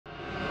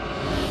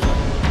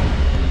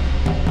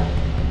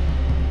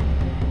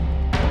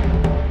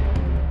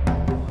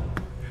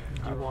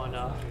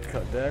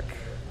deck.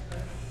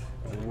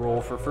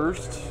 Roll for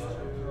first.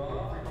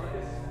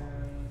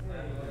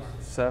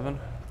 7.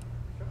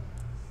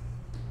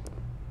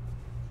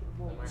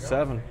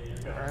 7.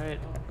 All right.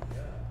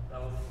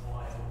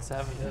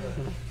 7.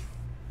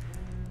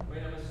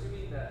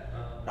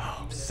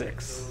 Oh,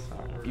 6.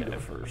 You go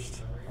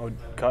first. Oh,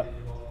 cut.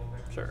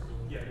 Sure.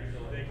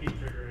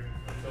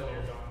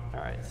 All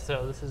right,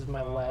 so this is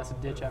my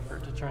last ditch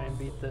effort to try and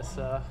beat this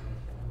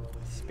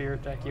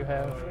spirit deck you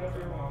have.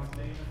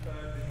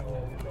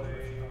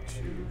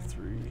 2,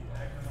 3,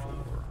 4,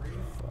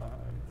 5,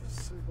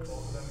 6.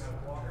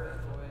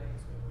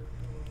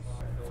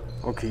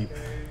 I'll keep.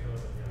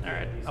 All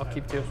right, I'll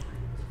keep 2. All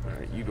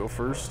right, you go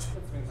first.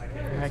 All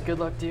right, good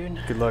luck, dude.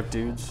 Good luck,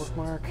 dudes.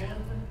 Bookmark.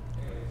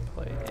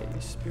 Play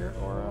a spirit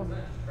aura.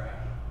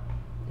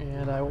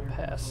 And I will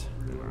pass.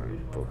 All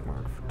right,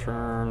 bookmark for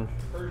turn.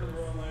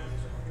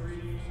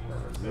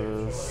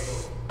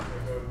 This,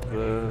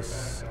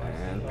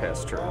 and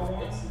pass turn.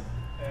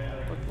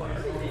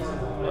 Bookmark.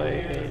 Play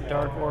a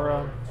dark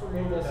aura.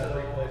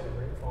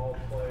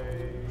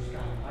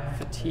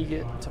 Fatigue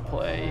it to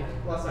play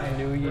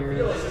New Year's,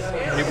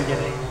 New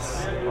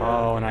Beginnings.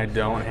 Oh, and I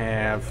don't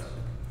have.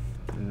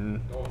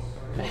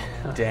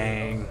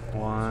 Dang.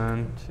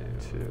 1,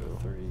 2,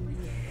 3,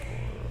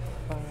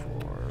 4,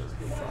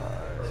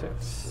 5,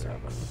 6,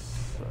 7.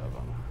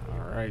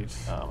 All right.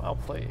 I'll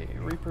play a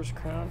Reaper's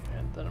Crown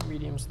and then a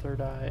Medium's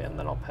Third Eye, and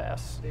then I'll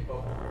pass.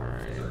 All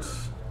right.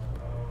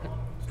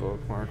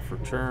 Bookmark for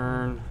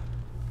turn.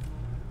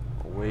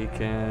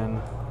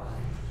 Awaken.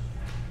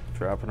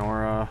 Drop an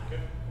aura.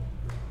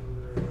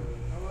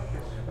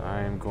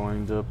 I am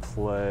going to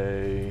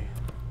play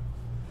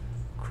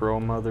Crow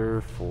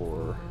Mother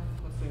for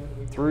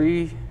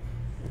 3.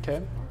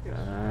 Okay.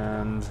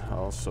 And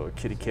also a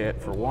kitty cat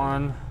for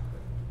 1.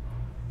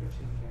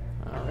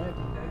 All right.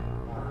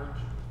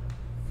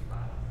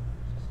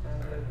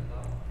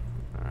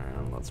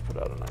 And let's put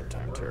out a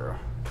Nighttime Terra.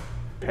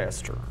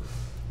 Pass turn.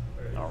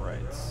 All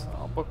right.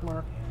 I'll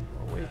bookmark,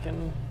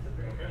 Awaken.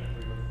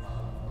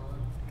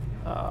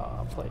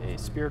 I'll play a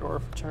Spirit Aura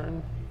for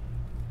turn.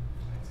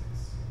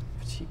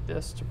 Fatigue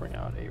this to bring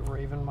out a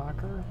Raven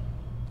Mocker.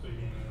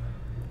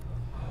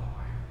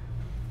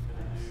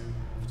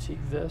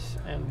 Fatigue this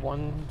and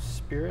 1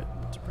 Spirit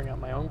to bring out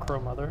my own Crow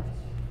Mother.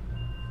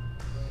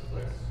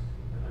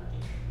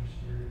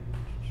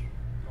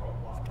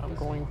 I'm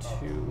going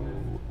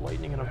to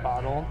Lightning in a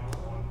Bottle.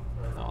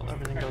 Oh,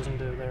 everything goes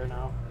into there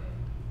now.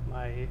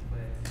 My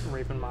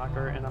Raven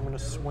Mocker, and I'm going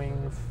to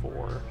swing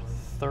for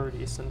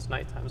 30 since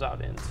Nighttime's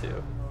out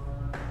into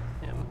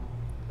him.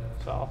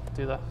 So I'll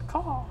do the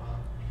call,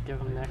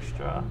 give him an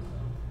extra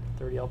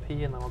 30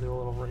 LP, and then I'll do a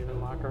little Raven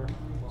Mocker.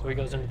 So he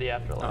goes into the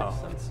afterlife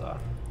since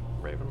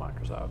Raven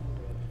Mocker's out.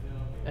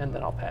 And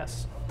then I'll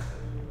pass.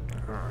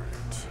 All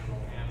right.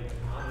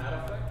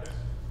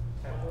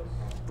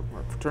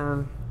 Bookmark for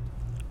turn.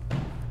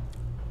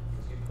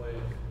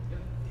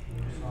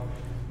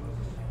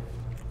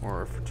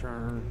 Aura for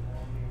turn.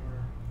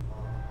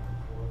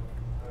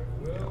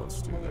 Yeah,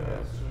 let's do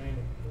that.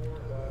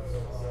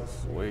 This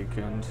is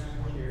awakened.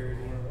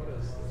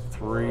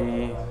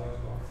 3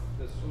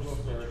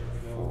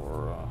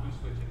 for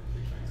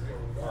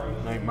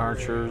Night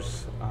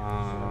Marchers.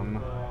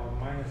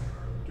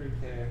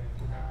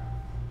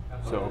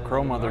 So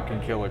Crow Mother can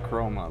kill a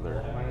Crow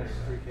Mother.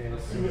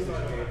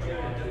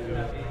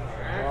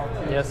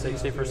 Yeah,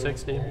 60 for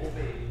 60.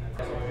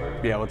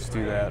 Yeah, let's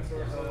do that.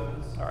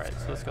 All right,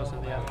 so this goes in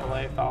the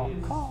afterlife. I'll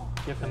call,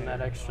 give him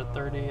that extra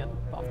 30 and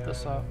bump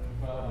this up.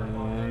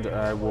 And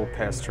I will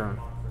pass turn.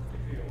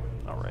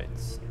 All right,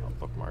 I'll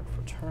bookmark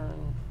for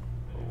turn.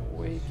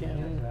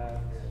 Awaken.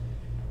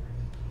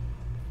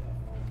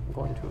 I'm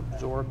going to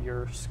absorb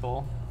your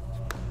skull.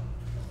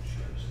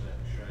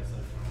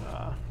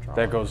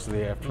 That goes to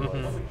the afterlife.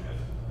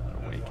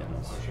 That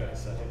awakens.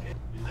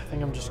 I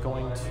think I'm just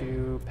going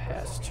to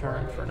pass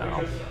turn for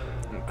now.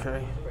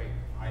 Okay.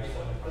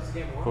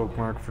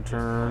 Bookmark for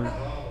turn.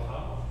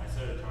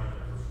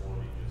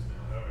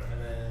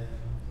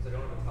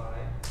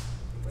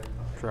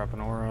 Drop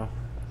an aura.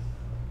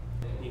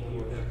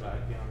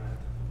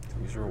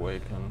 These are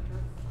awakened.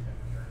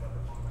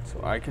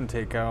 So I can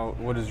take out,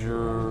 what does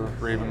your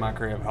Raven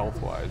Mocker have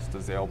health-wise?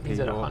 Does the LP He's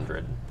at go?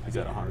 100. He's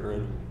at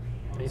 100.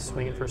 And he's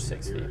swinging for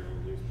 60.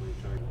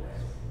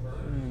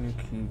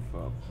 Keep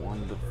up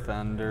 1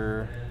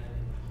 defender.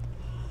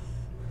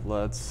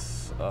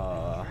 Let's,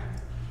 I'll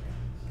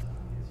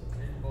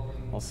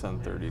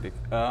send 30 to,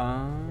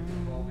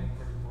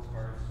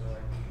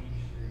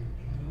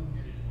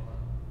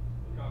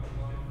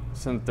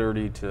 send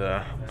 30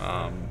 to,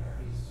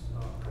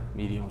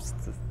 mediums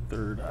to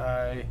Third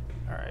Eye.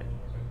 All right,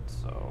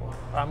 so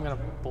I'm gonna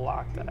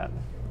block that.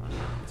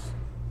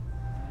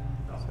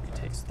 So he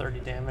takes 30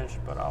 damage,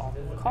 but I'll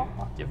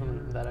give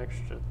him that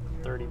extra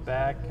 30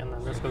 back, and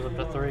then this goes up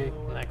to 3,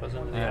 and that goes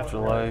into the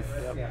Afterlife.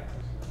 Yep.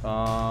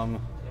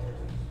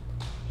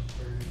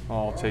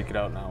 I'll take it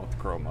out now with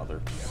Crow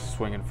Mother,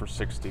 swinging for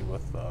 60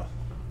 with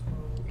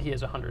he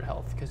has 100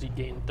 health because he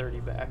gained 30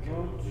 back.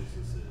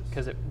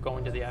 Because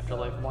going to the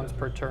afterlife once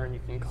per turn, you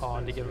can call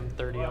in to give him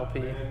 30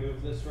 LP.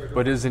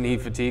 But isn't he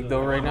fatigued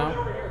though right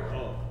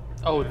now?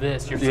 Oh,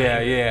 this you're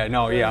saying? Yeah.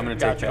 No, yeah. I'm gonna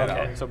take that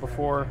Okay, out. so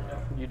before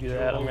you do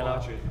that, I'm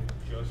gonna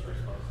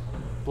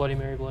Bloody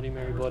Mary, Bloody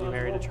Mary, Bloody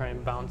Mary to try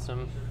and bounce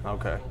him.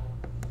 Okay.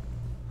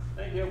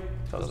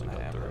 Doesn't go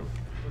through.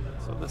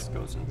 So this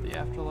goes into the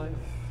afterlife.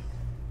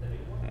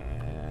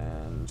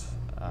 And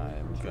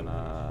I'm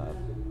gonna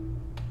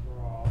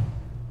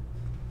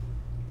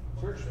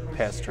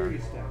pass turn.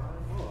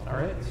 All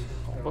right.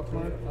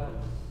 Bookmark.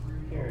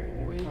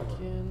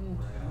 Awaken.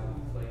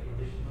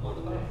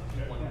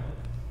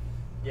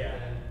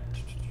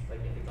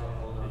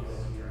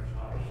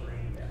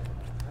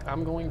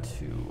 I'm going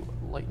to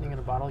Lightning in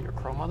a Bottle your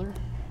Crow Mother.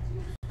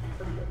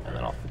 And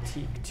then I'll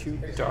fatigue 2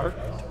 Dark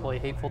to play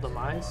Hateful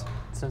Demise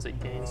since it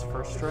gains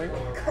first strike.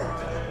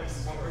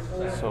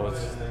 So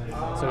it's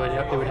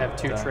it would have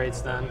 2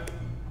 traits then.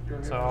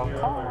 So I'll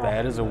call.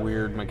 that is a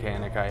weird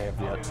mechanic I have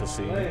yet to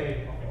see.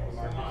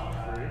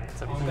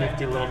 It's a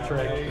nifty little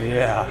trick.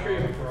 Yeah.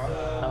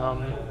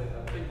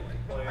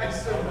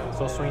 So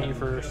I'll swing at you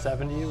for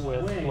 70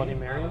 with Bloody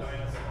Mary.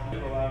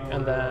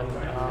 And then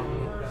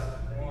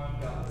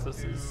so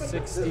this is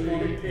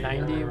 60,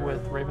 90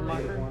 with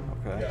Ravenlocker.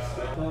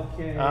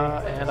 Okay.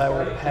 And I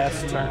will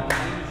pass turn.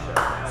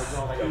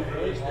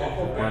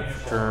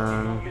 Next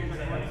turn.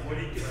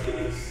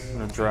 I'm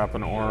gonna drop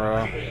an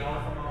aura.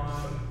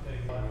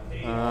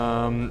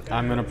 I'm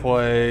gonna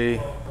play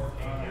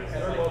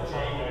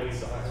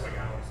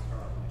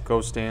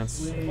Ghost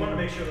Dance.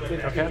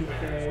 Okay.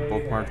 So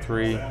bookmark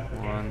 3.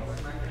 1,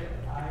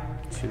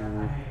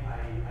 2,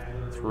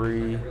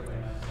 3.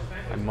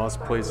 I must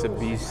place a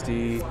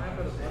beastie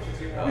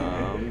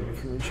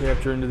from the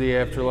chapter into the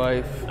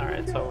afterlife. All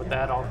right, so with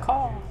that, I'll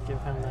call. Give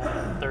him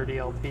that 30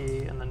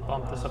 LP and then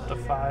bump this up to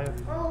 5.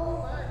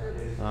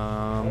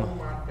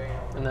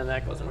 And then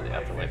that goes into the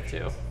afterlife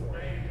too.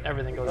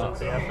 Everything goes into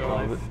the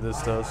afterlife.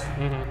 This does.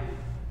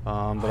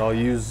 Mm-hmm. But I'll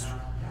use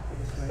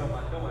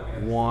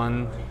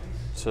 1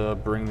 to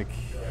bring the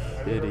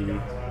kitty.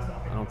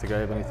 I don't think I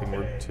have anything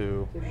worth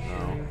 2.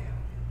 No.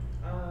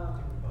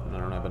 I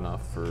don't have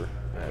enough for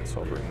that, so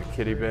I'll bring the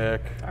kitty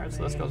back. All right,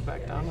 so this goes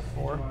back down to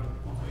 4.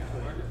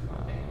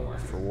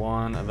 For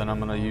 1, and then I'm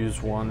going to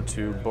use 1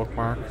 to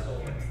bookmark.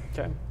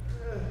 Okay.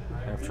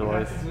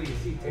 Afterlife.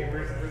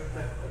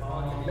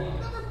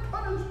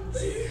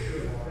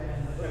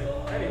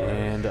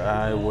 And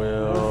I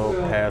will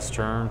pass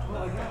turn.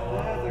 All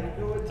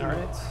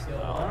right,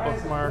 I'll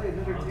bookmark,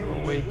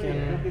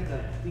 awaken.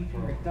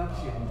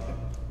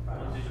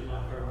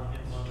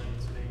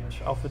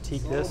 I'll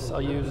fatigue this.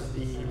 I'll use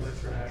the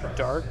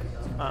dark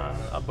on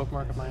a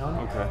bookmark of my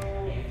own.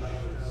 Okay.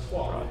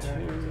 Draw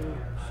 2.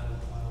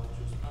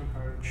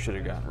 Should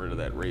have gotten rid of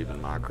that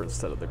Raven Mocker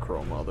instead of the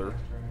Crow Mother.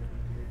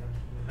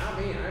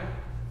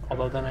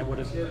 Although then I would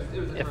have,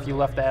 if you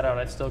left that out,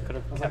 I still could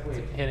have kept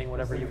hitting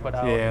whatever you put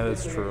out. Yeah,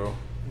 that's true.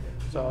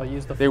 So I'll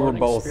use the. They were Floating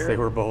both. Spirit. They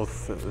were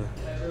both We'll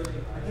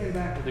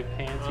do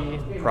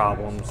Panty.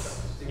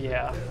 problems.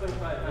 Yeah.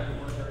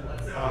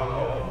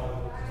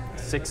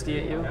 60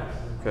 at you.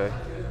 Okay.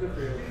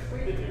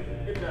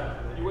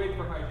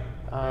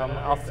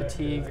 I'll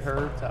fatigue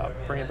her to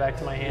bring it back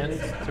to my hand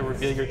to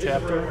reveal your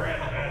chapter.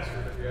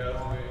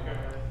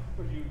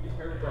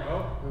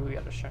 Ooh, we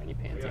got a shiny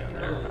Panty on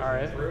there. All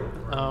right.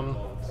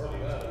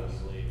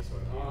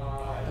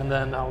 And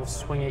then I'll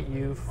swing at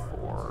you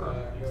for.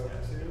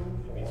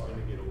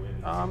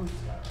 I'm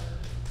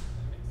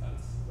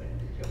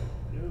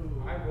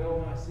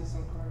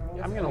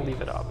gonna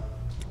leave it up,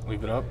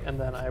 Leave it up. and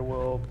then I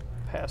will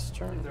pass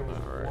turn. All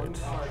right.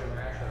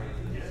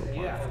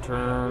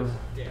 Turn.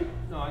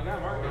 No, I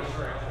got Marcus.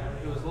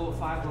 It was level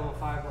 5, level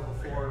 5, level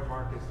 4,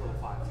 Marcus, level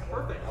 5.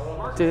 Perfect.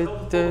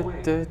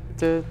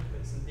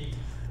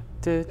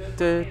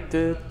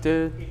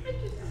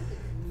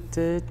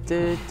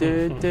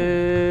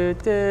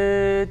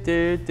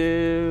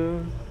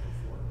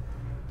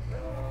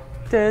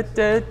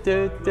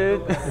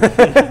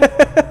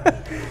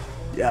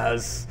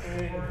 Yes.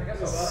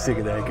 Sick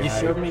of that guy. You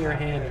showed me your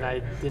hand, and I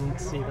didn't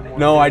see the Morpheus.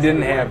 No, I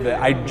didn't have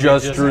that. I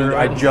just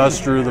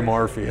drew the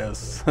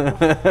Morpheus. All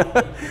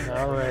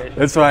right.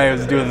 That's why I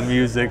was doing the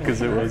music,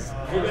 because it was.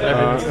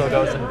 Everything still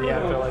goes into the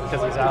afterlife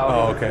because he's out.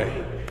 Oh,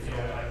 okay.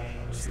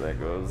 So that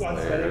goes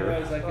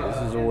there.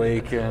 This is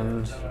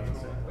awakened.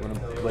 I'm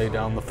gonna lay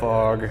down the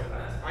fog.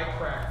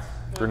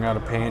 Bring out a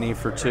panty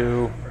for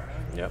 2.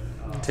 Yep.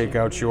 Take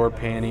out your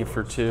panty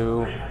for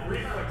 2.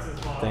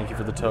 Thank you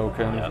for the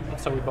token. Yep.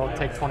 So we both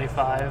take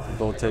 25.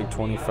 Both take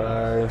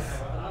 25.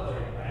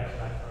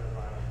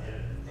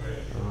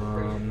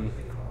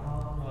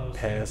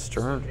 Pass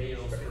turn.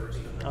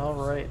 All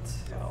right.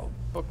 I'll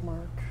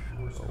bookmark.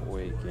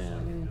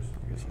 Awaken.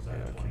 I guess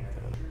I'll keep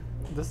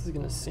that. This is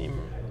gonna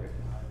seem.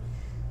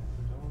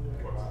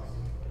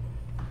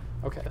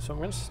 Okay, so I'm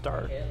gonna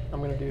start.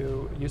 I'm gonna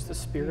use the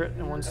spirit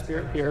and 1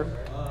 spirit here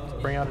to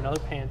bring out another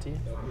panty.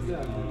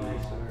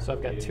 So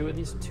I've got 2 of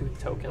these 2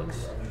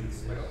 tokens.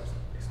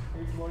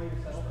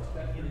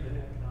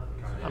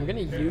 I'm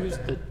gonna use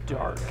the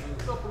dark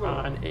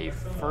on a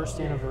first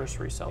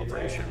anniversary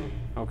celebration.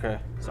 Okay.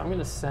 So I'm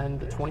gonna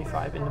send the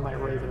 25 into my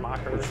Raven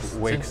Mocker. Which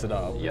wakes it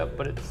up. Yep,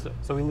 but it's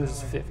so he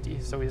loses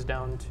 50, so he's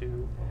down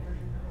to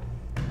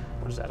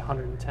what is that,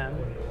 110?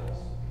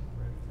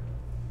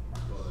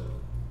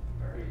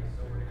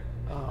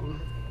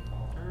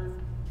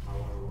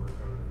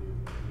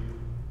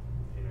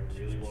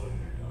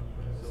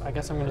 I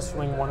guess I'm gonna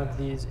swing one of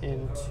these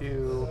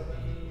into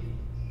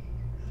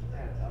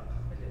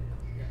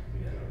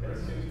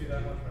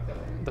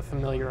the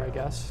familiar, I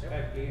guess.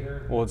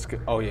 Well, it's good.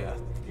 Oh yeah.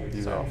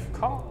 You So go.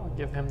 call. I'll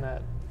give him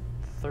that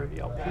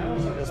 30 LP.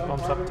 This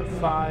bumps up to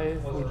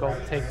 5. We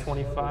both take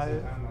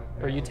 25,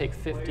 or you take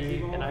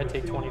 50 and I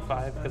take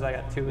 25 because I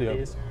got 2 of Yep.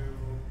 these.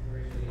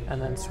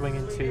 And then swing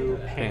into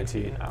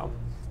Panty Panty. now.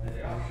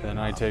 Then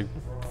I take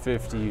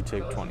 50. You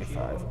take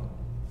 25.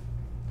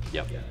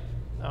 Yep.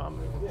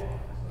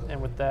 And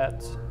with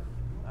that,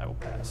 I will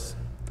pass.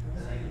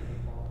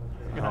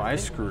 No, I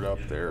screwed up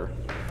there.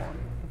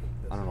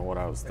 I don't know what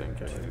I was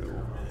thinking.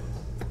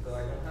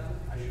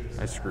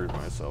 I screwed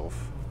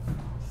myself.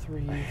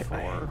 3,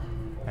 4.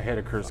 I had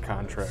a cursed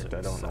contract.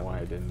 I don't know why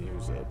I didn't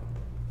use it.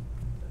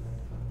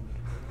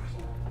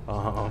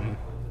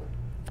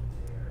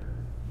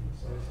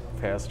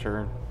 Pass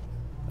turn.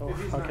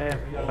 Okay.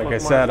 Like I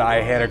said, I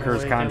had a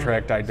cursed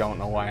contract. I don't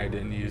know why I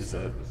didn't use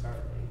it.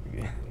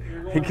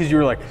 Because you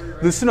were like,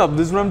 listen up,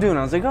 this is what I'm doing.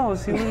 I was like, oh,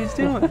 let's see what he's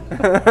doing.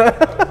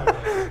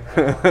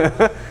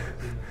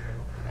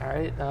 All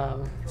right.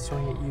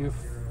 Swing at you.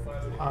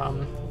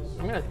 I'm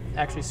gonna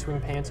actually swing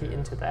Panty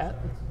into that.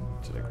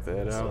 Check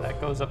that So out. that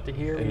goes up to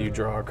here. And you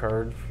draw a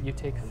card. You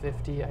take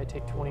 50, I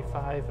take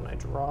 25, and I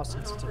draw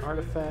since it's an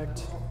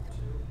artifact.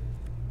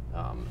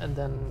 And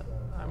then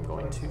I'm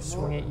going to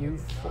swing at you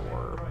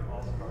for,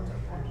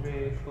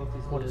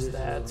 what is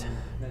that?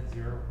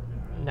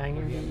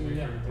 90,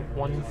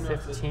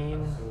 115,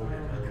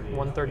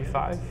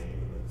 135.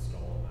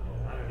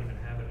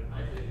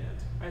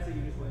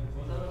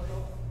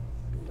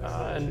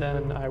 And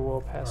then I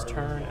will pass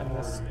turn, and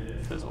this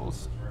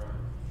fizzles.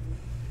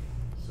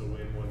 So in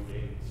one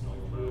game,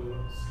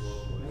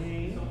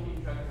 slowly.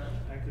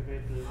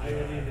 Activate the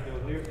ability to go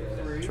here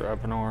for 3.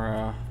 Drop an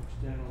aura.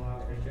 Then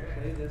allows me to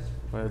play this.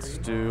 Let's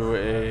do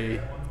a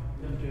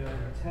And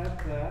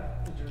tap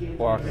that. which gains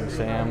Walking another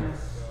Sam bonus.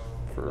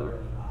 for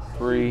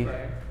 3.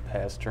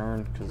 Pass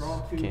turn, because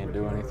can't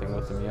do anything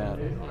with him yet.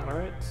 All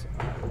right. So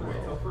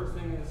first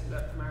thing is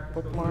that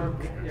marker. Bookmark.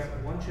 Yeah,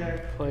 1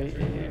 check. Play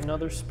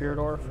another Spirit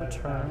Aura for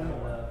turn.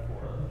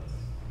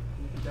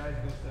 He dies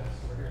against that.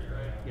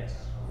 Yes.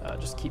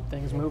 Just keep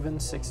things moving.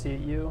 60 at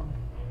you.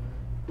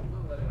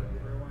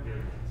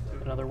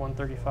 Another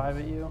 135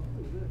 at you.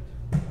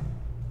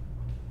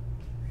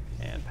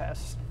 And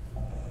pass.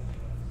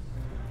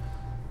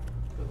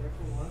 So there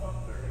for 1.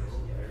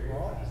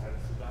 Roll.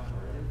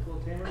 Full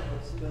tamer,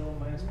 but still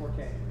minus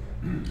 4K.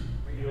 You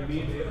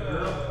immediately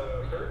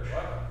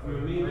You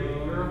immediately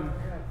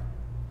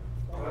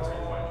That's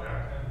cool, my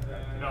jack.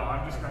 No,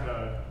 I'm just kind of.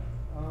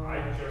 I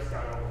just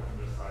got over from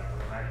this side,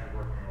 but I'm actually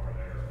working over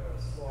there.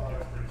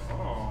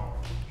 Oh.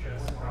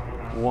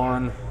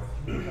 1.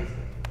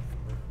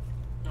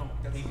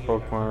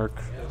 Bookmark.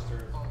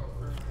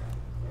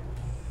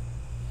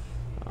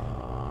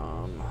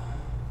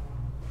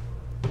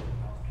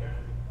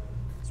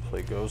 Let's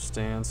play Ghost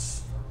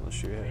Dance,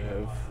 unless you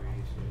have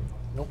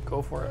Nope,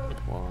 go for it.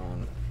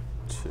 1,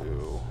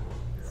 2,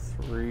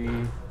 3.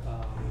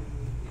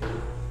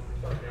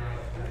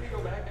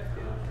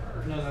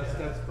 No,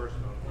 that's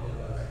personal.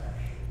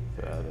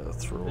 Gotta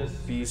throw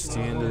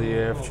Beastie into the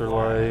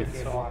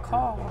afterlife. So I'll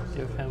call.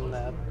 Give him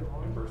that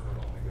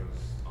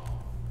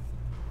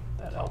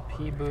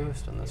LP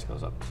boost, and this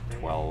goes up to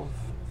 12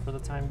 for the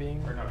time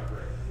being. And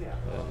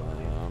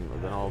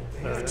then I'll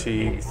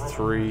fatigue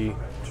 3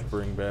 to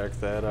bring back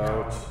that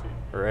out.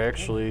 Or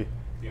actually,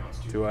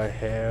 do I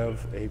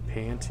have a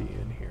Panty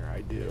in here?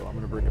 I do. I'm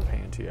going to bring a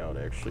Panty out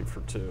actually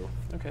for 2.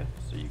 Okay,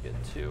 so you get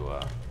to.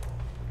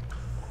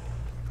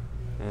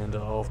 And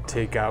I'll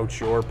take out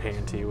your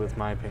Panty with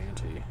my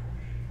Panty.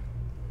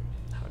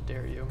 How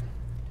dare you?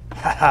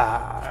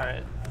 Haha!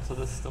 Alright, so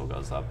this still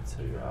goes up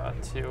to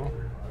 2.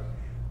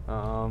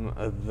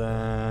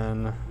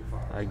 Then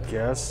I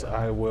guess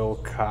I will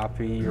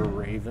copy your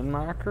Raven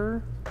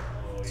Mocker.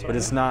 But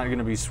it's not going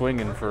to be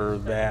swinging for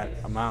that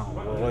amount.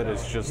 Well, it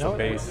is just a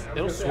base.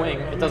 It'll swing.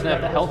 It doesn't have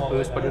the health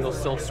boost, but it'll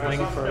still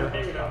swing for.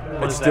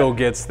 It still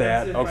gets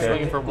that. Swinging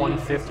Okay. for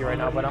 150 right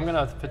now, but I'm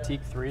gonna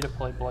fatigue 3 to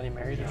play Bloody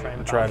Mary to try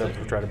and Try bounce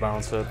to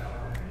bounce it.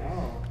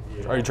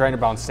 Are you trying to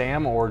bounce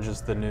Sam or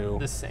just the new?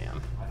 this Sam.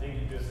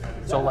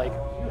 So like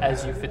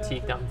as you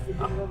fatigue down,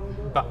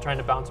 trying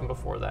to bounce him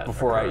before that.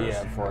 Before occurs.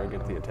 I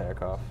get the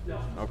attack off.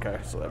 Okay,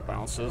 so that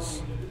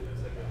bounces.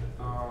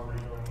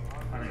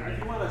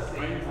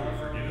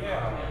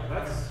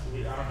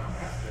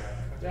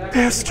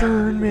 Pass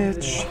turn,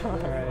 Mitch. All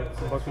right,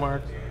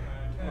 bookmark,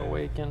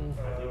 awaken.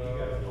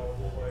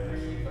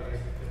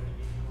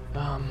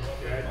 And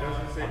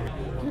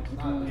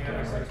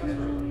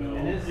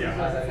this is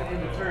in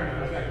the turn,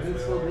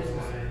 it's still this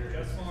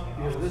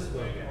way. This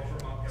way.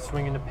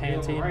 Swing into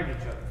Panty. Right each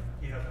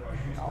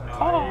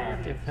other.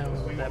 Give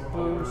him that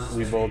boost.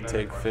 We both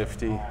take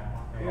 50. We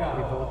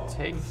both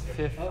take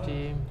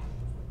 50.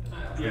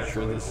 Pretty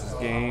sure this is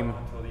game.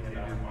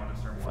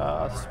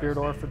 Spirit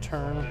Aura for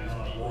turn.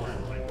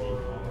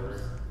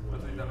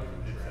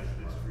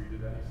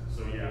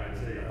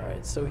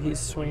 Alright, so he's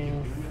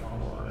swinging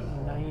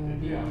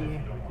 90,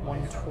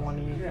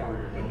 120,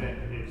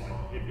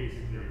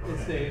 It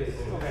stays.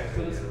 Okay, so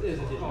this is a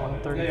digital.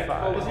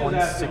 135,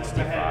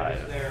 165.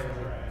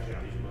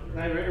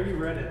 I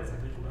reread it.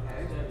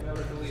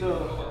 So,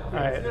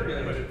 Alright,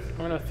 I'm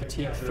going to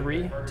fatigue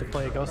 3 to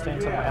play a Ghost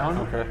Dance on my own.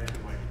 Okay.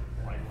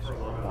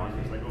 1,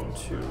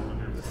 2,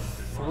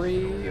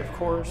 3, of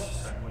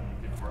course.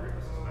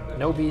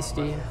 No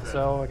beastie,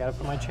 so I gotta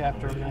put my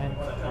chapter in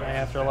my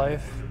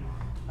afterlife.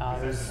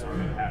 There's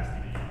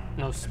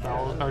no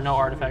spells or no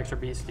artifacts or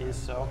beasties,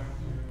 so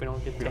we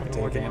don't get taken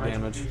more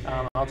damage.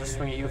 I'll just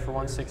swing at you for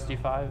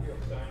 165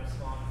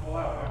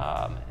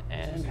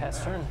 and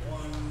pass turn.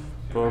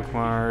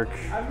 Bookmark.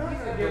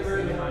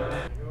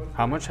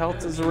 How much health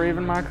does the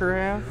Raven Mocker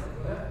have?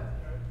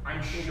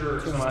 I'm sure.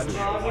 Too much.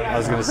 I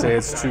was gonna say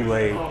it's too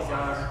late.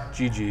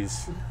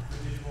 GG's.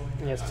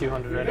 He has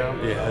 200 right now.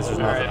 Yeah, there's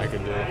nothing I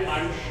can do.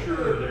 I'm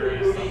sure there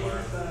is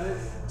somewhere.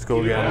 Let's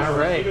go again. All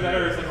right.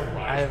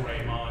 I have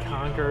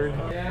conquered.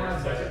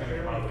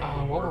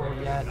 What were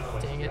we at?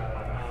 Dang it.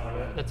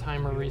 The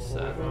timer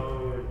reset.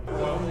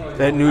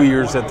 That New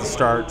Year's at the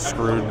start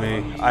screwed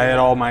me. I had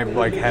all my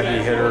like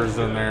heavy hitters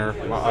in there.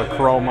 A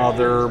Crow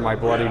Mother, my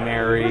Bloody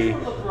Mary,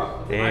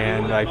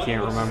 and I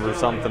can't remember,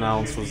 something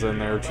else was in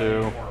there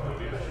too.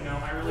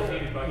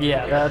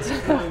 Yeah, that's.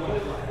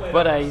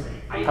 But I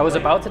was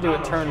about to do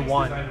it turn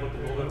 1,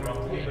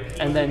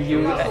 and then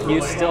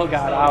you still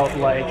got out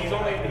like.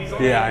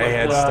 Yeah, I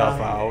had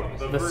stuff out.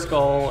 The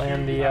skull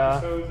and the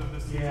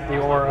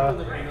aura.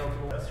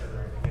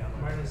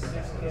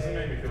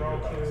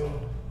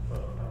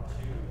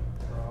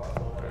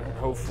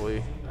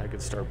 Hopefully, I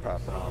could start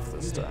popping off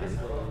this time.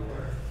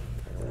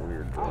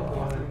 Weird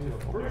draw.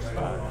 4,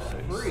 5,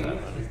 6, 7.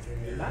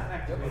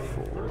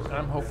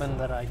 I'm hoping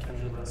that I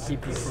can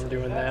keep you from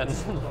doing that.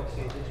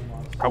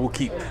 I will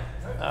keep.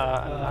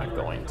 I'm not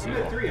going to.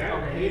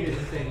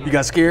 You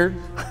got scared?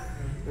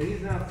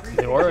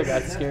 The aura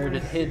got scared.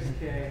 It hid.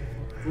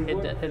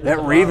 That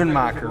Raven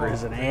Mocker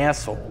is an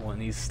asshole when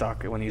he's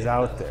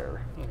out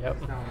there. Yep.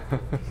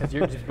 Because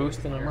you're just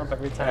boosting him up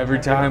every time. Every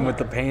time with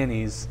the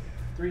panties.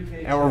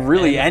 Or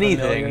really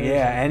anything.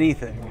 Yeah,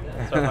 anything.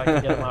 So if I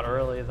can get him out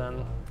early,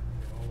 then.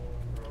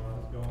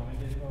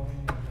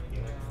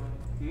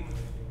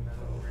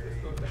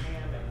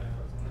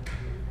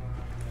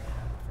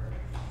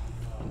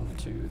 1,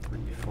 2, 3,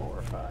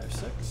 4, 5,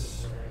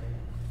 6.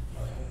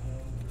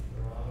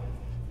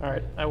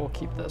 Alright, I will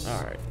keep this.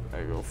 Alright,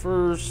 I go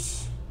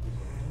first.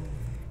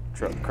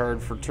 Drop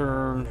card for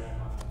turn.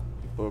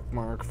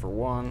 Bookmark for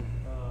 1.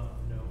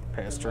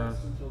 Pass turn.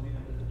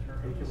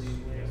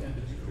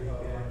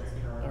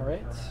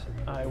 Alright,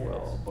 I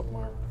will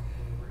bookmark.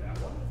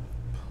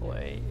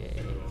 Play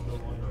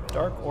a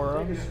Dark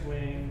Aura.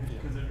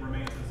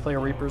 Play a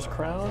Reaper's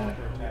Crown.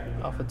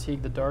 I'll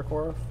fatigue the Dark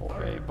Aura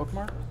for a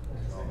bookmark.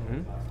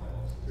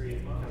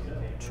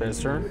 Pass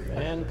turn.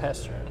 And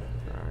pass turn.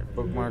 Alright,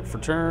 bookmark for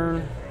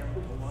turn.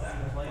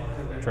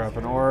 Drop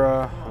an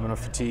aura. I'm going to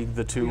fatigue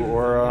the 2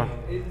 aura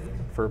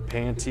for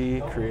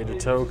Panty. Create a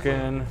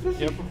token.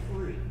 Yep.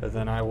 And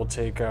then I will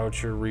take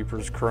out your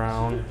Reaper's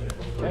Crown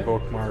for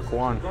bookmark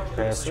 1.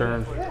 Pass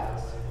turn.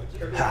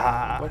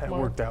 Ha! That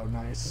worked out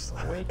nice.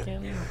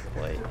 Awaken.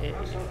 Play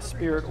a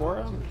Spirit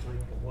Aura.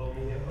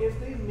 If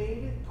they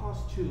made it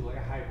cost 2, like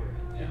a hybrid,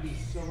 it'd be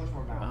so much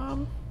more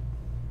balanced.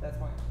 That's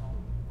why.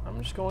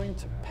 I'm just going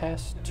to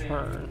pass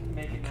turn.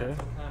 Okay.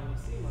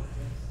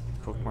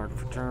 Bookmark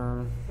for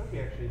turn.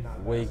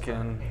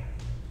 Awaken.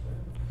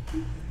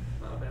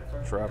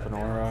 Drop an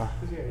aura.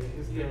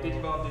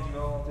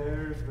 Digivolve.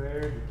 There's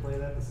there. You play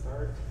that at the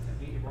start.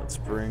 Let's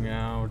bring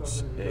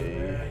out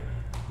a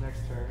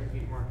Next turn,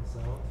 you mark this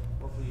out.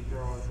 Hopefully you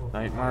draw it.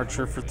 Night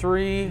Marcher for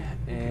 3,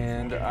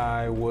 and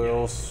I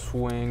will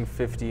swing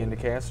 50 into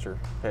caster.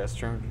 Pass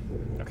turn.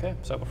 Okay,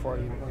 so before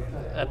you,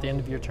 at the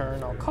end of your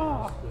turn, I'll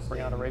call,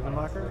 bring out a Raven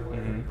Mocker.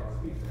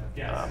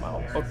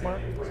 I'll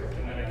bookmark,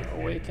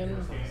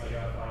 awaken,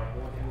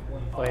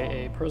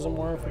 play a Prism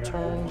War for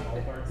turn,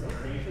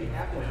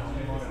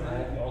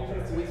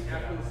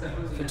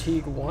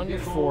 fatigue 1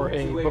 for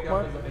a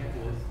bookmark.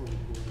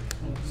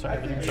 So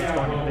everything's just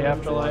going into the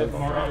afterlife.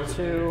 Draw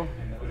 2.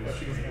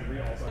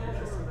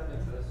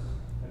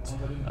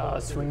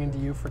 Swing into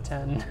you for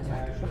 10.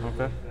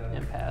 Okay.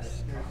 And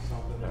pass.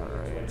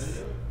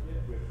 Alright.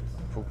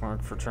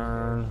 Bookmark for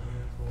turn.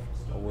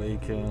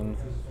 Awaken.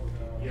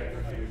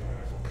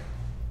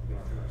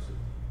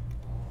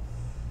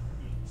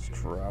 Let's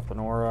drop an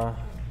aura.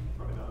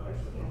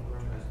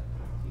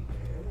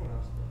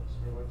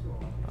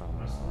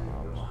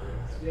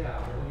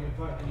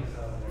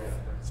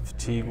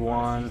 Fatigue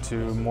 1 to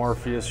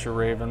Morpheus your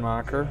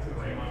Ravenmocker.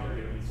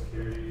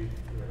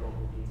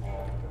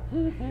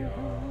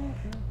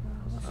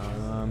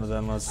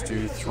 Then let's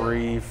do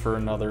 3 for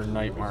another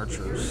Night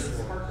Marchers.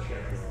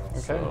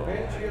 Okay.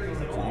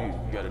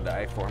 You got a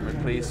die for me,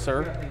 please,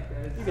 sir.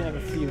 You can have a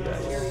few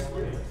dice.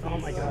 Oh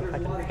my god, I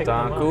can pick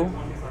Danku. them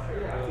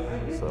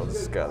up. So this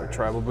has got a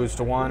tribal boost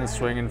of 1. He's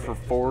swinging for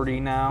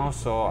 40 now,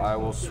 so I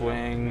will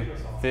swing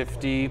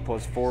 50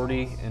 plus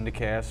 40 into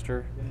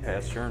caster.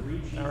 Pass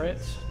turn.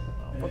 Alright.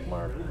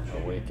 Bookmark,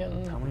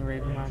 awaken. How many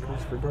Raven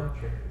Markers per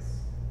deck?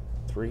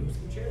 3?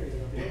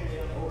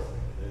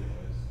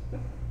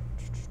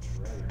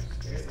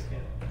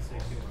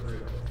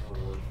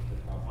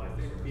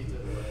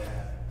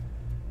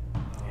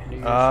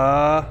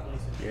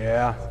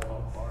 Yeah.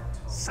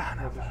 Son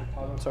of a.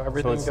 So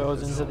everything it's-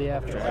 goes into the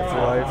afterlife.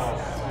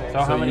 Afterlife. So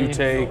how many? you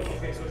take,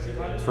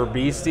 for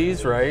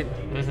beasties, right?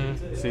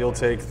 Mm-hmm. So you'll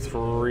take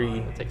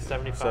 3. Take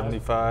 75.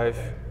 75.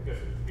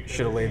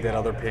 Should have laid that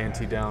other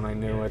panty down, I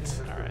knew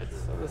it. Alright,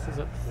 so this is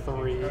at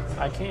 3.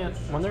 I can't,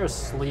 when they're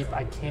asleep,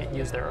 I can't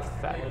use their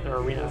effect, their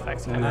arena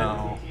effects, can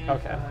No. I?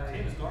 Okay.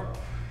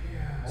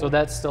 So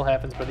that still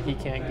happens, but he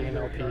can't gain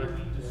LP.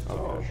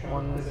 Okay.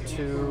 1,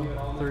 2,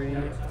 3,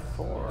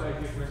 4,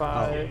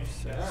 5,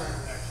 6,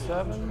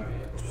 7.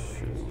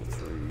 2,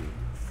 3,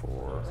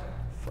 4,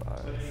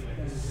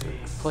 5,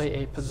 6.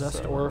 Play a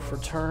possessed aura for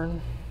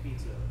turn.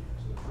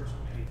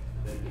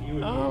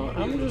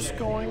 I'm just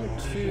going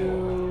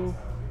to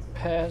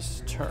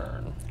pass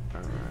turn.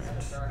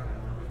 Alright.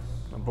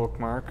 A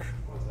bookmark.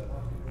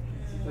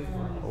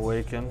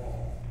 Awaken.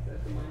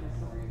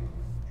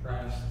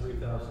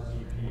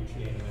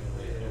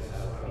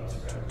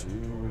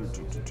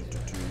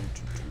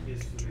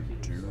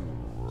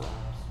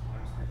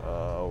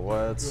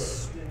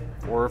 Let's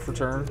aura for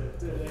turn.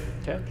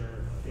 Okay.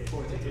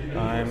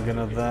 I'm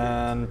gonna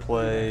then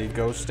play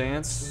Ghost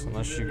Dance,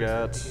 unless you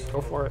got.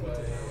 Go for it.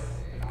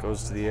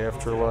 Goes to the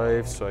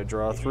afterlife, so I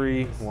draw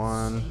 3.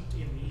 1,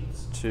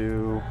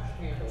 2,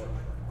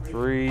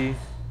 3.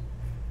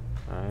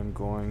 I'm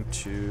going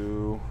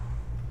to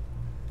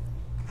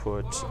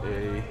put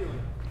a.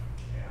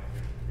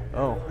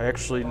 Oh,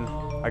 actually,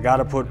 I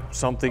gotta put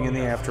something in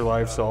the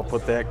afterlife, so I'll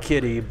put that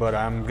kitty, but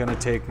I'm gonna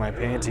take my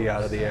panty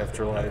out of the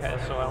afterlife Okay,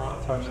 so I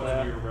won't touch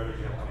that.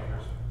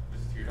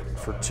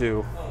 for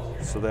 2.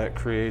 So that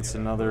creates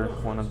another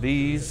one of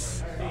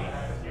these.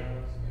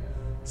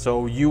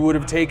 So you would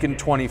have taken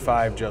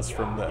 25 just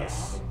from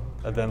this.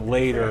 And then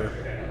later,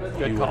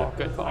 Good you call,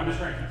 good call.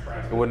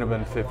 it wouldn't have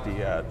been 50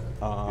 yet.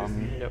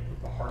 Yep.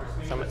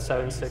 So I'm at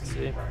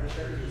 760.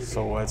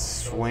 So let's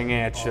swing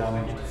at you.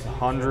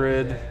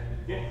 100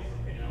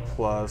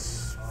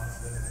 plus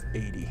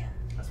 80.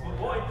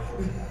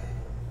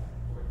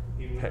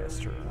 Pass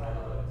turn.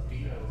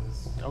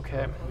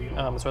 Okay.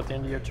 So at the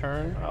end of your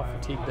turn, I'll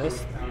fatigue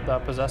this. The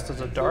possessed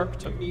is a dark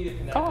to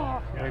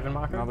caw.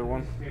 Ravenmocker. Another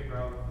one.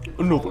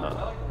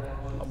 Another.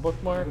 A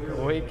bookmark.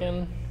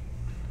 Awaken.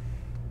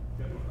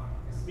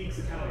 Speaks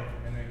Italian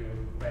and then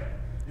goes back.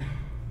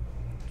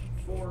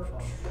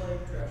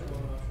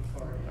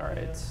 All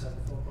right.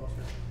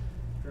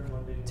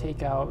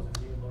 Take out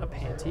a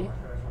panty.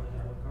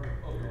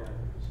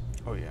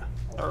 Oh yeah.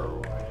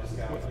 Or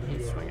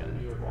he's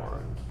swinging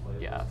more.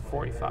 Yeah,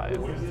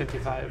 45,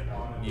 55.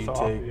 You so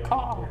take- I'll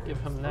caw, give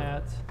him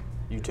that.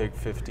 You take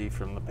 50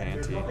 from the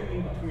panty.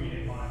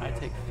 I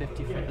take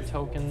 50 for the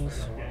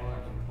tokens.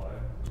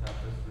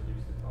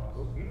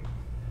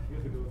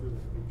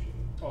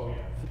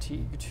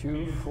 Fatigue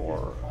 2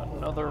 for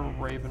another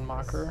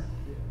Ravenmocker.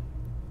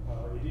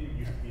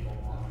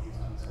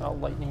 I'll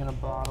lightning in a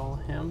bottle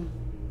him.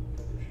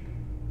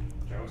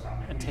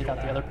 And take out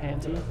the other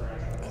panty.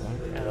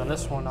 And on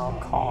this one I'll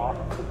caw.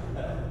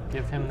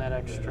 Give him that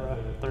extra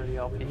 30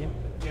 LP.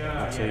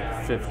 You take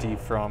 50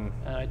 from.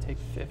 And I take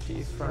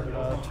 50 from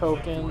the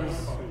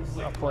tokens.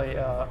 I'll play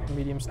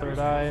Medium's Third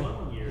Eye.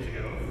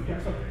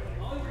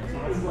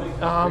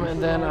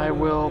 And then I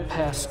will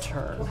pass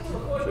turn.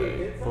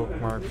 Okay,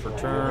 bookmark for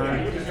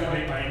turn.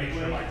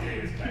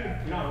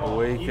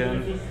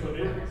 Awaken.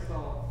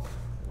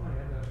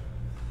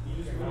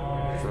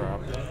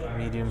 Drop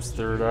Medium's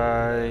Third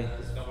Eye.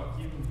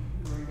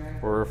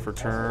 Aura for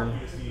turn.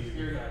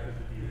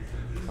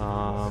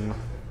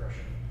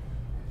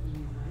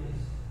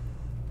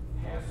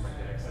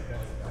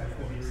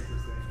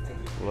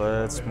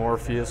 Let's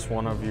Morpheus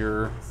one of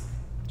your.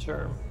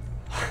 Sure.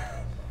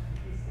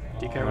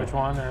 Do you care which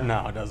one? Or?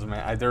 No, it doesn't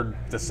matter. They're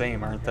the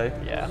same, aren't they?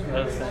 Yeah,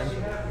 they're the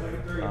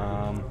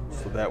same.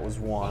 So that was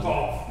 1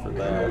 for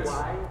that.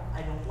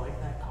 I don't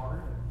like that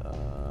card.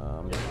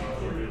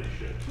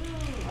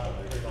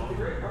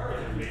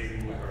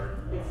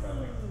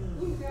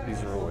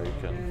 These are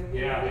Awaken.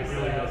 Yeah, it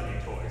really does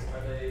need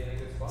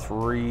toys.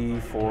 3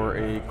 for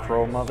a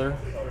Crow Mother.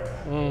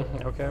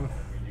 Okay.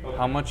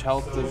 How much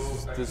health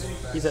does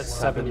this? He's at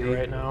 70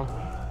 right now.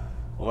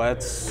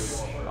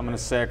 I'm gonna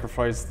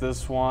sacrifice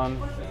this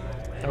one.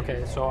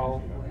 Okay,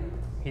 so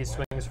he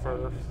swings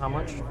for how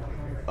much?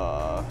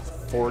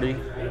 40.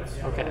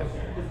 Okay.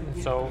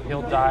 So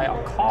he'll die.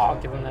 I'll call,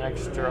 give him that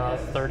extra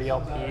 30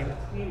 LP.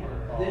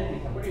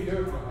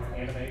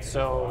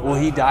 So Will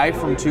he die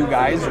from 2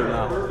 guys or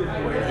no?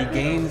 He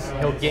gains.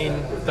 he'll gain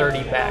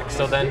 30 back.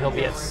 So then he'll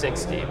be at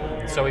 60.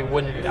 So he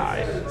wouldn't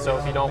die. So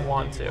if you don't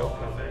want to.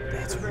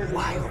 That's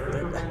wild.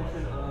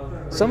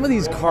 Some of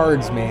these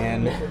cards,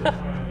 man.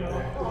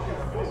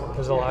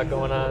 There's a lot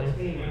going on.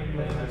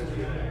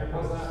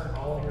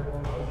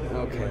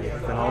 Okay,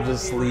 then I'll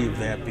just leave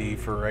that be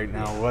for right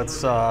now.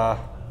 Let's you're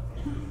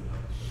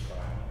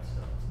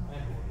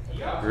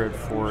at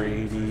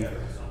 480.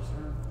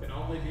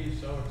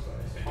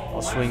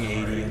 I'll swing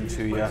 80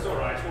 into you.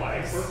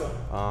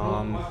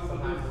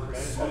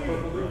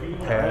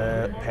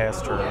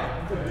 Pass turn.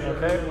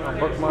 Okay, I'll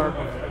bookmark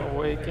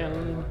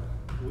Awaken.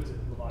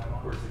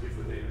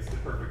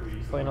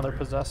 Play another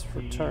Possess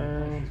for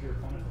turn.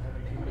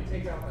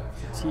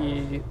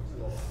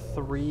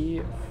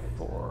 T3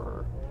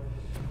 for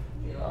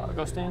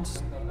Ghost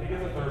Dance.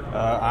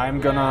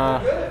 I'm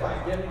gonna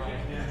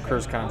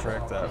curse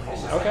contract that.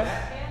 Okay.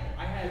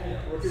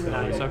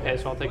 Nice. Okay,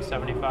 so I'll take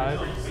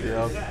 75.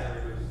 Yep.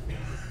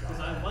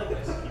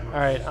 All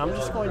right, I'm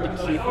just going to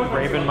keep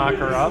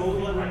Ravenmacher up.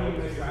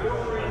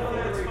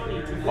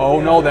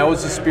 Oh no, that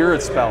was a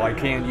spirit spell. I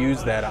can't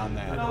use that on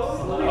that.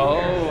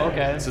 Oh,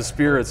 okay. It's a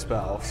spirit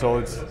spell, so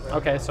it's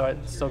Okay, so it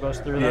still goes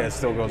through then? yeah, it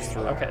still goes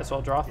through. Okay, so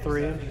I'll draw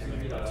 3. 3.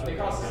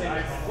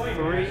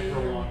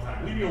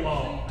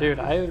 Dude,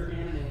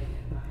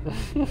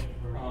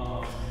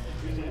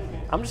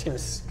 I'm just going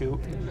to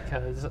scoop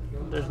because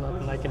there's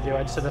nothing I can do.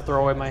 I just had to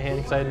throw away my hand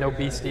because I had no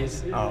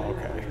beasties. Oh,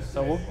 okay.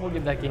 So we'll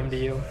give that game to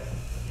you.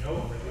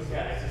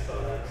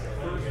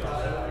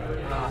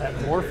 That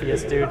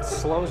Morpheus, dude,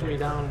 slows me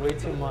down way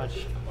too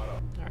much. All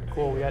right,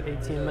 cool. We got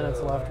 18 minutes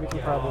left. We can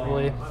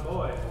probably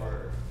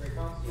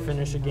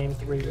finish a game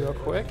 3 real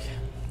quick.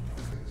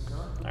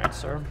 All right,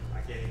 sir.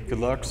 Good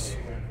lucks.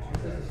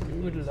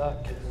 Good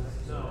luck.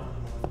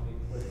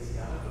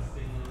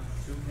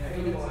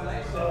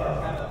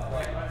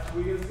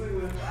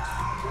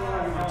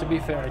 To be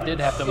fair, I did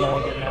have to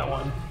mulligan that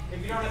one.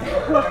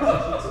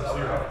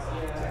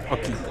 I'll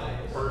keep it.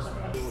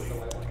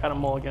 Got a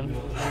mulligan.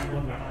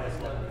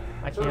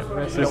 I can't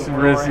risk This is it.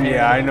 risky.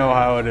 Yeah, I know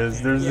how it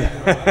is. There's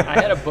I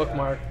had a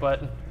bookmark,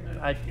 but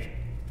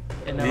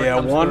it never yeah,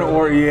 comes one through.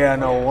 aura. Yeah,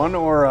 no, one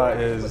aura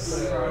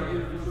is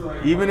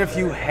even if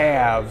you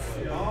have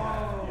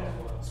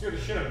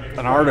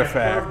an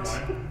artifact,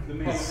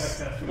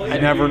 you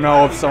never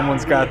know if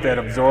someone's got that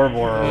absorb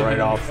aura right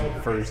off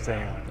the first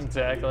hand.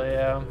 Exactly,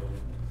 yeah.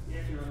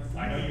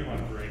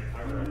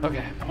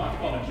 Okay.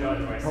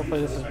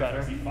 Hopefully this is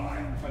better.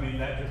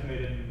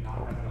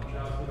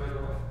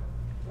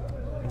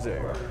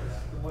 There.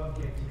 1,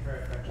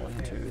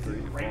 2,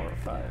 3, 4,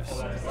 5, 6.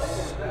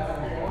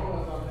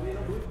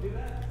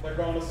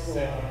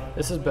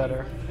 This is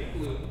better.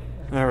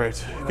 All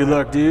right. Good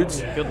luck,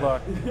 dudes. Good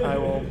luck. I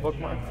will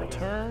bookmark for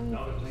turn,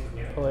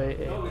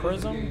 play a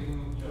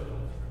Prism,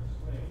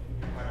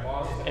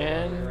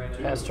 and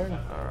pass turn.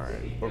 All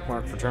right.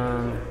 Bookmark for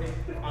turn.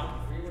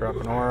 Drop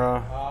an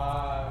aura.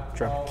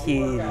 Drop a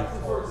key.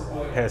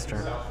 Pass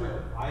turn.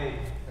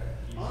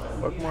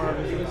 Bookmark.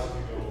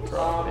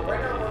 Drop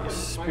a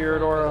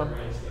Spirit Aura.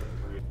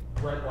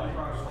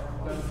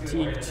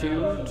 Fatigue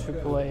 2 to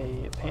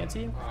play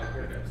Panty.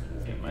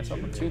 Get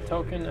myself a 2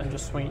 token and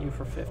just swing at you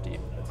for 50.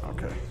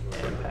 Okay.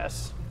 And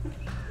pass.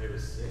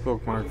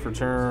 Bookmark for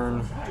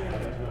turn.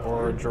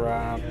 Aura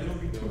drop.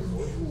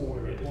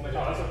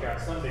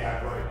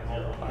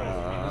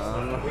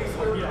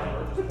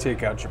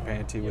 Take out your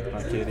panty with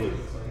my kitty.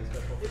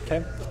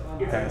 Okay.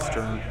 Pass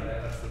turn.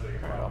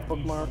 Alright, I'll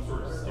bookmark.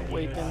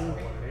 Awaken.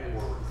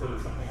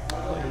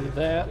 Play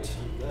that.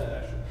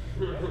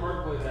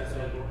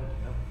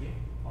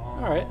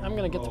 Alright, I'm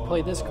going to get to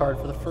play this card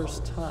for the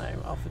first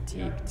time. I'll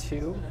fatigue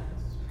 2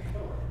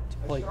 to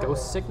play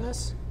Ghost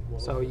Sickness.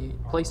 So you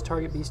place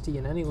target beastie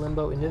in any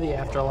limbo into the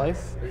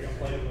afterlife.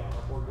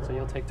 So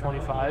you'll take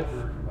 25.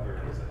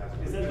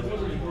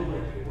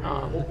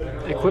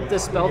 Equip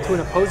this spell to an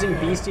opposing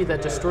beastie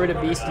that destroyed a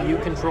beastie you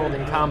controlled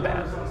in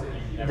combat.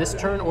 This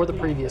turn or the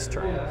previous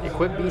turn.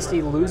 Equipped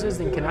beastie loses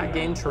and cannot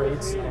gain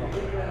traits.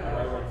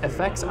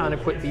 Effects on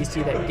equipped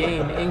beastie that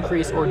gain,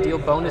 increase, or deal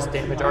bonus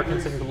damage are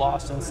considered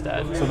lost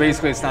instead. So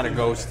basically, it's not a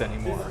ghost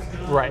anymore.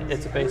 Right,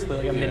 it's basically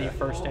like a mini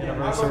first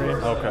anniversary.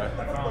 Okay.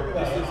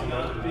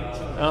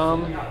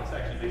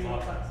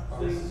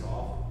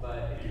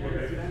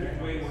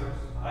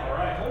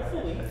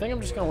 I think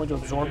I'm just going to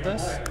absorb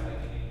this.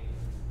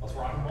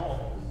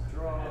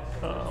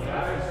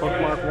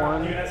 Bookmark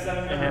 1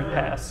 and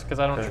pass, because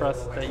I don't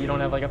trust that you don't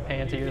have like a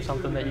panty or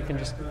something that you can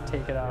just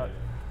take it out.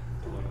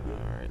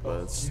 Alright,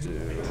 let's do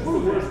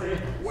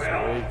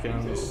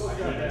Awakens.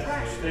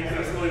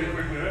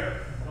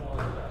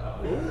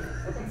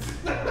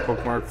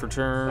 Bookmark for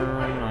turn.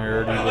 I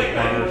already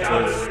bookmarked.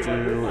 Let's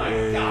do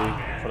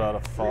put out a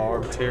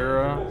Fog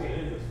Terra.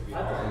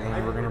 And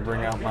then we're going to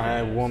bring out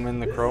my woman,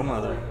 the Crow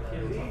Mother.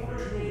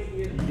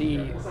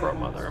 The Crow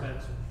Mother.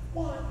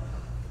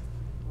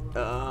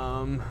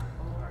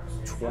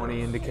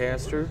 20 into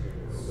caster.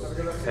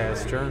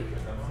 Pass turn.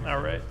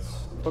 All right.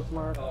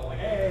 Bookmark.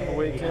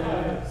 Awaken.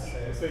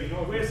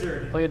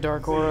 Play a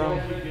Dark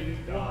Aura.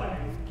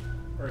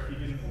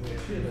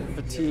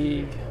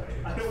 Fatigue.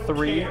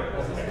 3.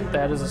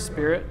 That is a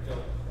spirit.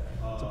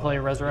 To play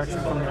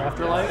Resurrection from the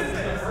Afterlife.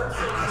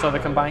 So the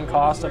combined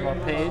cost of a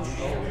page.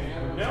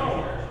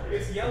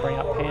 Bring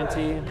up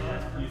Panty.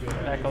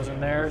 That goes in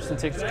there.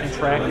 Since it's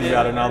contracted. You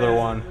got another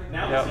one.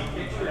 Yep.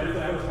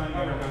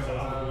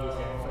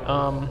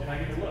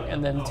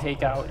 And then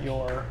take out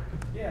your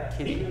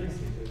kitty.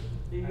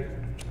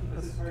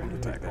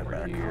 Take that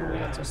back. Here,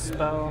 that's a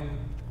spell.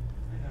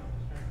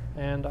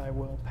 And I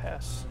will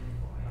pass.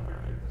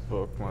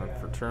 Bookmark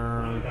for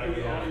turn.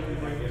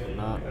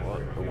 Not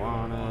what I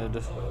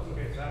wanted.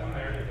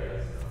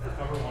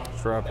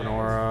 Drop an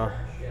aura.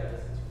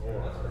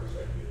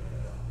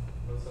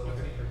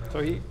 So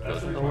he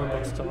goes into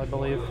Limbic still, I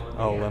believe.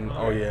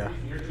 Oh yeah.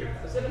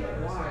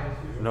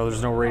 No,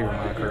 there's no Raven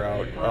Marker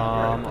out.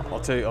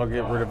 I'll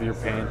get rid of your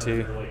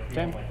Panty.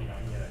 Okay.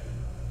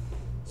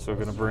 So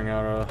gonna bring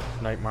out a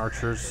Night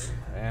Marchers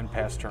and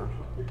pass turn.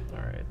 All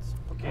right.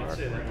 Bookmark.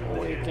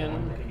 Awaken.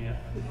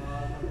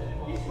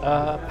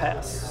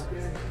 Pass.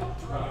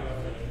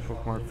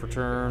 Bookmark for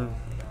turn.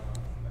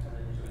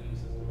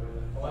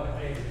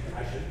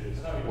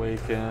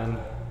 Awaken.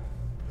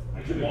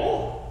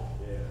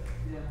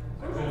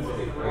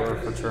 Aura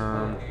for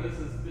turn.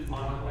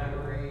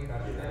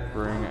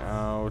 Bring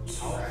out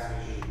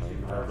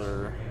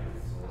another.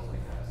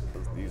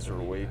 These are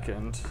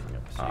awakened. So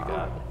you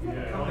got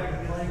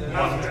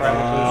one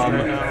Tribal Boost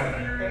right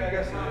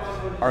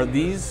now. Are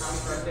these?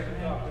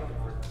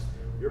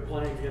 You're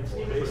playing against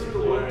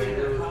basically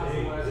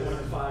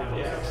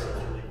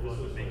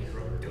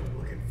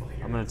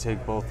I'm gonna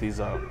take both these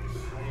out.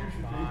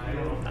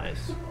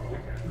 Nice.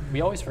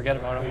 We always forget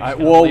about them.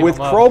 Well, with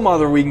Crow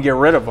Mother, we can get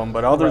rid of them,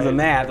 but other than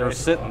that, they're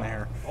sitting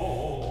there.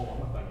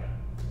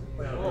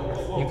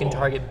 You can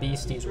target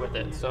beasties with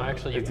it, so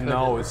actually you could.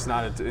 No, it's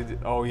not.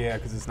 Oh yeah,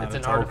 because it's not It's a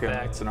an token.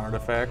 artifact. It's an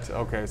artifact.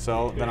 Okay,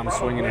 so then I'm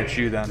swinging at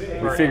you. Then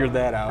we figured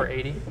that out. For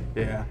 80?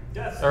 Yeah.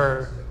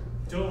 Or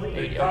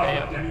 80,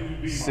 okay,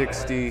 yep.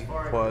 60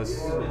 plus.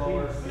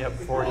 Yep,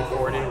 40,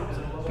 40.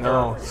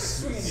 No,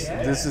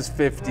 this is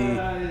 50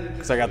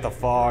 because I got the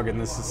fog, and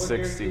this is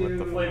 60 with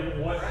the.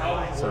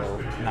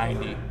 So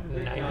 90.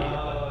 90,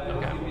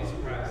 okay.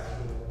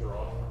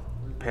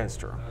 Pass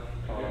turn.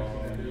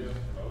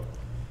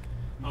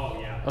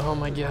 Oh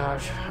my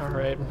gosh,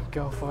 alright,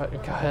 go for it, go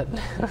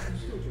ahead.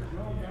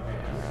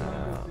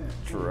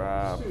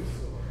 Drop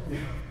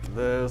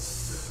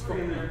this.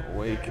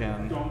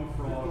 Awaken.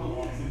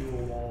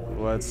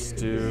 Let's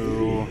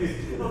do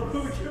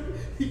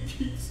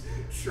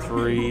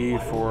 3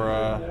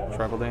 for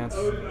Tribal Dance.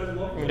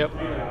 Yep.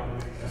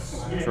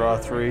 Draw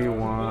 3.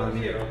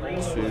 1,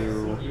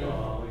 2,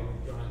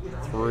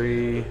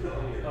 3.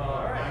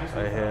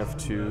 I have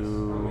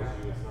to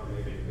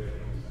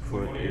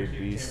put a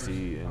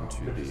beastie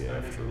into the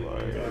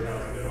afterlife.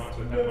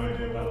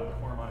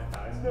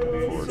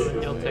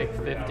 You'll take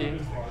 50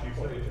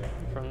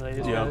 from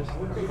these Yep.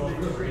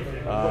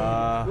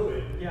 guys.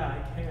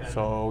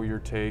 So you're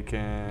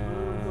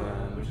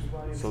taking.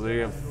 So they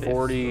have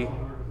 40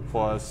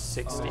 plus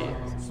 60.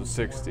 So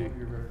 60.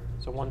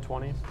 So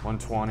 120.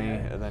 120,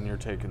 and then you're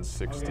taking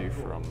 60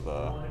 from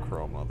the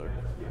Crow Mother.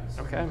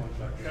 Okay.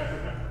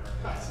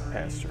 Pass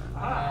turn.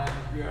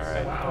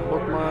 Alright,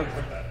 bookmark.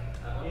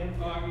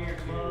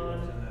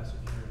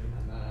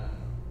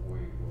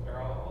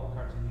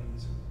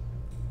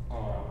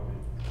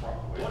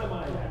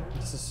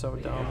 This is so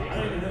dumb.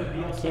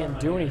 I can't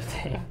do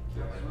anything.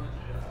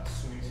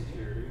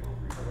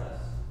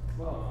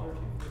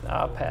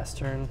 Pass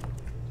turn.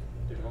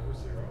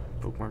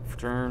 Bookmark for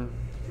turn.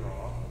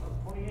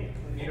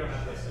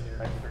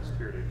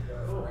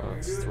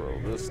 Let's throw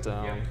this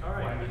down.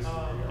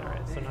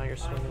 Alright, so now you're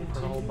swinging for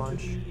a whole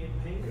bunch.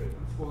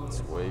 It's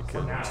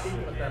awakened.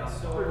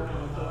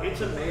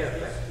 It's a May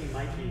effect. He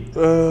might be.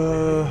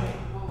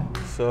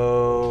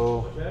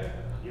 So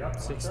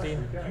 60.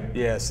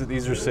 yeah, so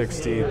these are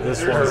 60.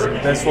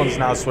 This one's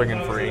now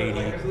swinging for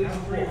 80.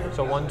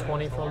 So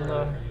 120 from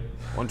the.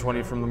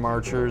 120 from the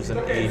Marchers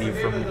and 80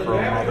 from the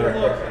Crow Mother.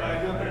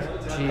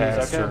 Jeez,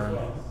 Pass okay. turn.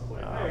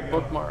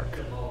 Bookmark.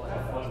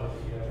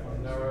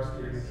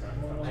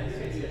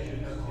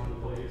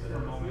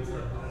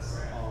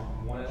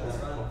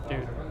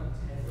 Dude.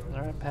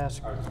 Alright, pass.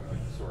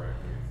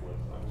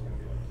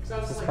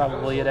 This is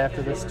probably it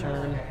after this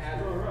turn.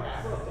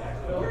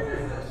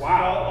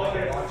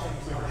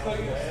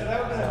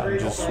 I'm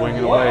just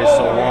swinging away.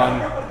 So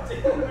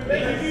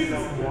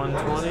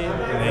 120.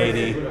 and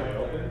 80.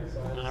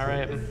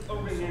 Alright.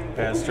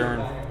 Pass turn.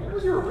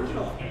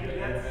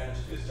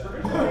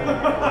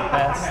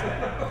 Pass.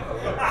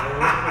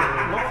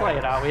 We'll play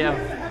it out. We have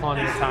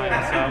plenty of time,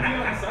 so.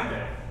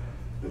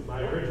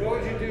 What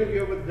would you do if you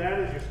opened that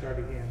as your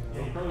starting hand?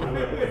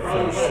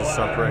 Finish this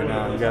up right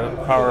now. You got a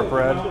power up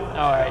red?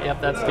 Alright, yep,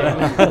 that's game.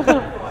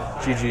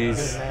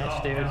 GG's. Good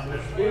match,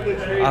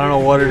 dude. I don't know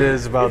what it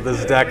is about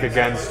this deck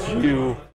against you.